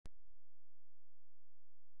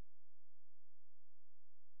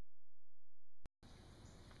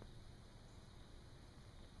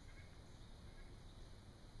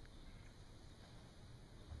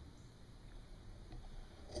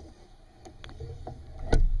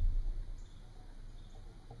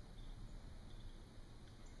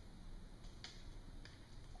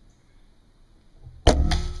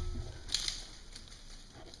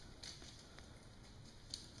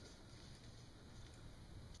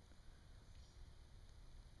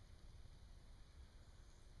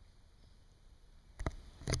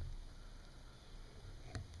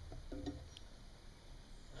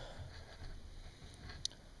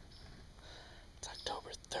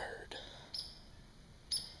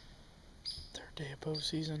Day of bow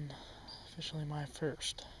season, officially my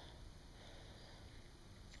first.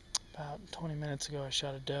 About 20 minutes ago I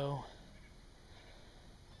shot a doe.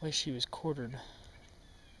 The way she was quartered,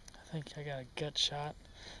 I think I got a gut shot.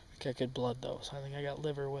 I got good blood though, so I think I got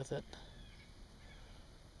liver with it.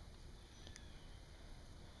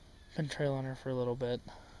 Been trailing her for a little bit.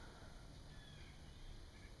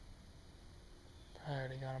 I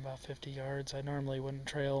already gone about 50 yards. I normally wouldn't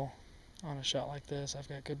trail on a shot like this. I've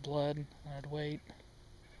got good blood. I'd wait.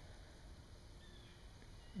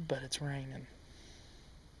 But it's raining.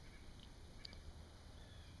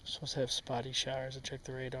 Supposed to have spotty showers. I checked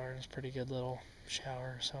the radar and it's a pretty good little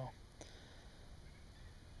shower, so I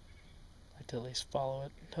like to at least follow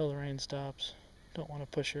it until the rain stops. Don't want to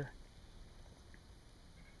push her.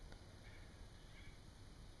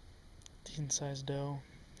 Decent sized doe,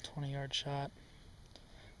 20-yard shot.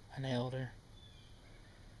 I nailed her.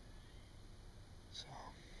 So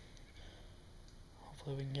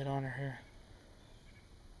hopefully we can get on her here.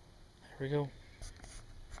 Here we go.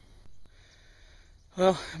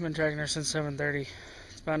 Well, I've been tracking her since 7:30.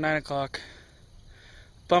 It's about 9 o'clock.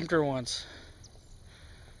 Bumped her once.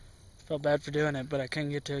 Felt bad for doing it, but I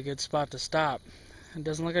couldn't get to a good spot to stop. It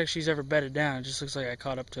doesn't look like she's ever bedded down. It just looks like I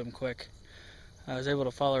caught up to him quick. I was able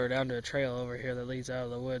to follow her down to a trail over here that leads out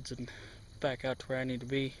of the woods and back out to where I need to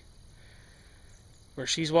be. Where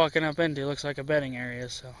she's walking up into looks like a bedding area,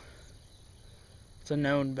 so it's a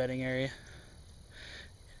known bedding area.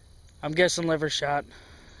 I'm guessing liver shot.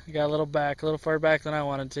 I got a little far back than I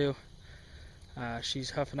wanted to. She's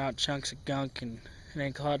huffing out chunks of gunk and it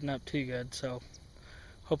ain't clodding up too good, so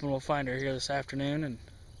hoping we'll find her here this afternoon and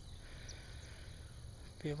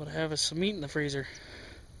be able to have us some meat in the freezer.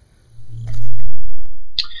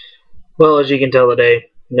 Well, as you can tell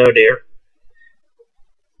today, no deer.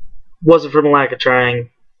 Wasn't from a lack of trying.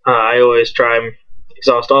 I always try and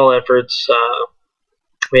exhaust all efforts.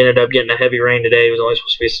 We ended up getting a heavy rain today. It was only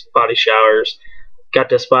supposed to be spotty showers. Got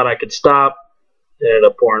to a spot I could stop. It ended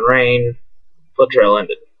up pouring rain. Foot trail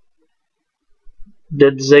ended.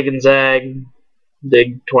 Did the zig and zag.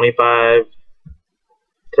 Dig 25,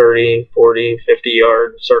 30, 40, 50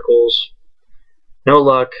 yard circles. No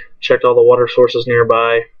luck. Checked all the water sources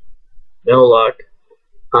nearby. No luck.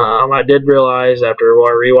 I did realize after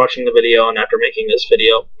rewatching the video and after making this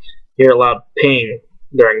video, you hear a loud ping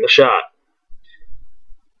during the shot.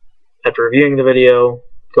 After reviewing the video,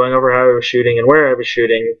 going over how I was shooting and where I was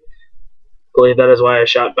shooting, I believe that is why I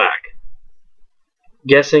shot back.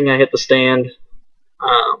 Guessing I hit the stand.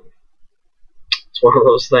 It's one of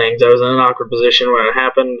those things. I was in an awkward position when it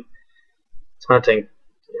happened. It's hunting.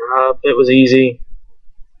 If it was easy,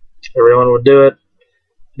 everyone would do it.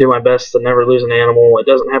 Do my best to never lose an animal. It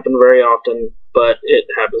doesn't happen very often, but it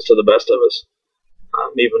happens to the best of us.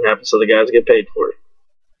 Even happens to the guys that get paid for it.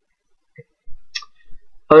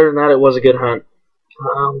 Other than that, it was a good hunt.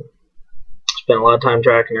 Spent a lot of time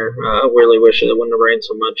tracking her. I really wish it wouldn't have rained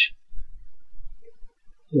so much.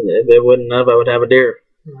 If it wouldn't have, I would have a deer.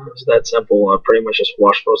 It's that simple. I pretty much just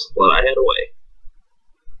washed most of the blood I had away.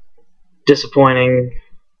 Disappointing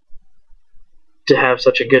to have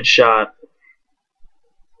such a good shot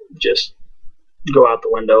just go out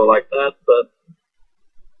the window like that, but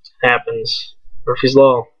it happens. Murphy's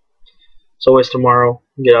Law. It's always tomorrow.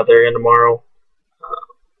 Get out there again tomorrow.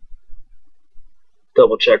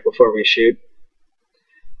 Double check before we shoot.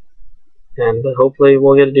 And hopefully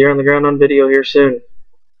we'll get a deer on the ground on video here soon.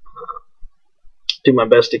 Do my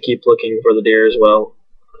best to keep looking for the deer as well.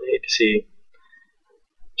 I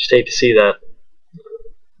just hate to see that.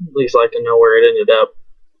 At least like to know where it ended up.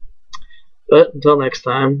 But until next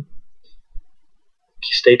time,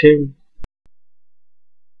 stay tuned.